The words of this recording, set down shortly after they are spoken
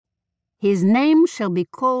His name shall be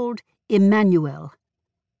called Emmanuel,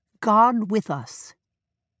 God with us.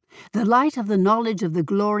 The light of the knowledge of the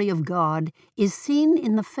glory of God is seen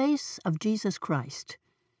in the face of Jesus Christ.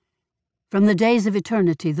 From the days of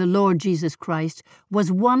eternity, the Lord Jesus Christ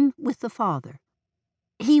was one with the Father.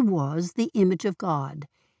 He was the image of God,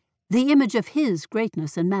 the image of His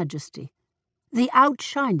greatness and majesty, the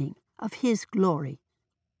outshining of His glory.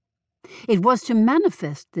 It was to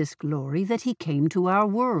manifest this glory that He came to our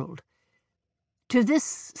world. To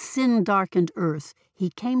this sin-darkened earth, He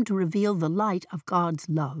came to reveal the light of God's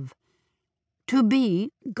love, to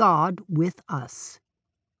be God with us.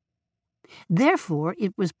 Therefore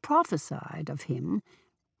it was prophesied of Him,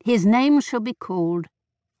 His name shall be called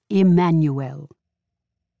Emmanuel.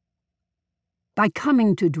 By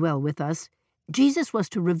coming to dwell with us, Jesus was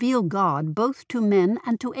to reveal God both to men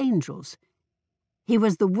and to angels. He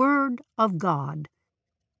was the Word of God,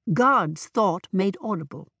 God's thought made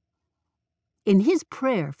audible. In His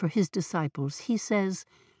prayer for His disciples, He says,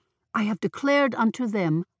 I have declared unto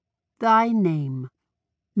them Thy name,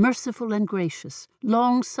 merciful and gracious,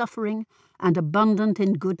 long-suffering and abundant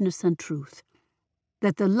in goodness and truth,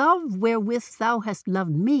 that the love wherewith Thou hast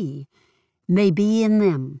loved me may be in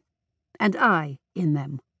them, and I in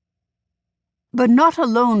them. But not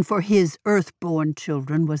alone for His earth-born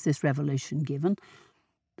children was this revelation given.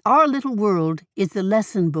 Our little world is the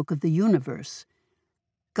lesson book of the universe.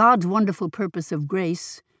 God's wonderful purpose of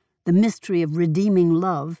grace, the mystery of redeeming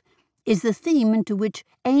love, is the theme into which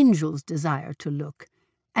angels desire to look,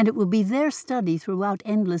 and it will be their study throughout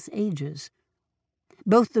endless ages.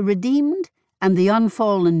 Both the redeemed and the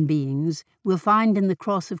unfallen beings will find in the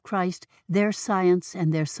cross of Christ their science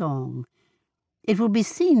and their song. It will be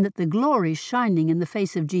seen that the glory shining in the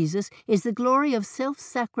face of Jesus is the glory of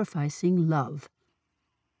self-sacrificing love.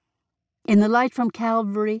 In the light from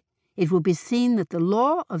Calvary, it will be seen that the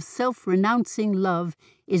law of self-renouncing love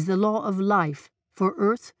is the law of life for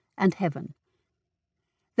earth and heaven.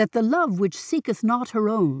 That the love which seeketh not her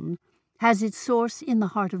own has its source in the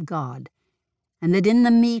heart of God, and that in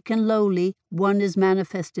the meek and lowly one is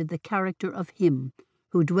manifested the character of Him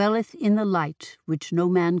who dwelleth in the light which no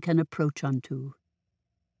man can approach unto.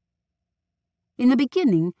 In the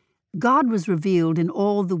beginning, God was revealed in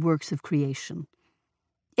all the works of creation.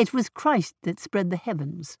 It was Christ that spread the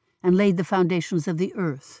heavens and laid the foundations of the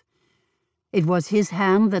earth. It was His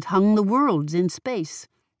hand that hung the worlds in space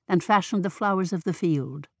and fashioned the flowers of the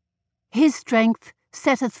field. His strength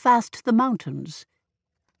setteth fast the mountains.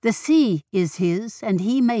 The sea is His, and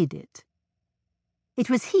He made it. It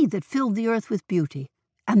was He that filled the earth with beauty,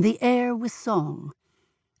 and the air with song.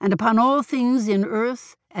 And upon all things in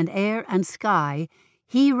earth and air and sky,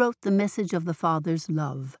 He wrote the message of the Father's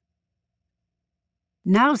love.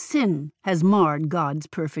 Now sin has marred God's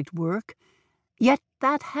perfect work, yet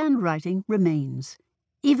that handwriting remains.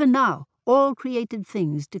 Even now, all created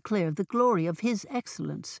things declare the glory of His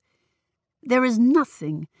excellence. There is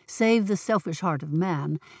nothing, save the selfish heart of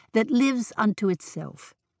man, that lives unto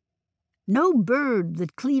itself. No bird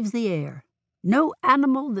that cleaves the air, no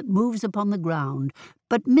animal that moves upon the ground,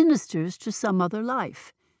 but ministers to some other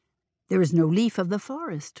life. There is no leaf of the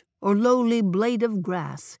forest, or lowly blade of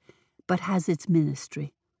grass, but has its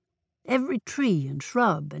ministry. Every tree and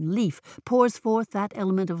shrub and leaf pours forth that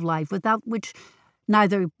element of life without which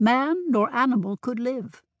neither man nor animal could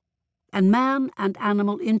live. And man and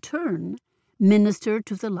animal in turn minister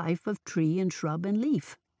to the life of tree and shrub and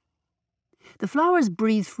leaf. The flowers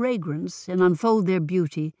breathe fragrance and unfold their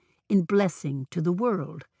beauty in blessing to the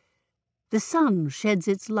world. The sun sheds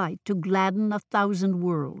its light to gladden 1,000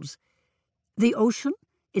 worlds. The ocean,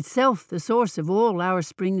 itself the source of all our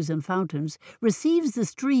springs and fountains, receives the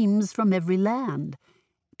streams from every land,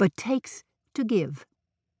 but takes to give.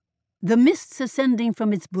 The mists ascending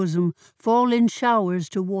from its bosom fall in showers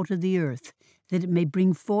to water the earth, that it may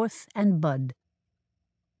bring forth and bud.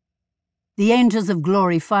 The angels of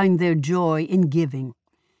glory find their joy in giving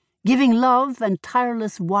love and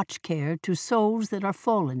tireless watch care to souls that are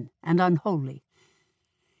fallen and unholy.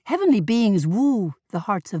 Heavenly beings woo the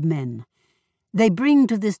hearts of men. They bring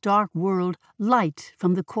to this dark world light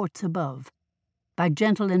from the courts above. By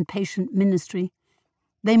gentle and patient ministry,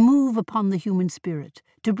 they move upon the human spirit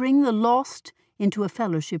to bring the lost into a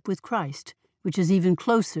fellowship with Christ, which is even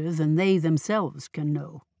closer than they themselves can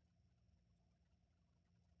know.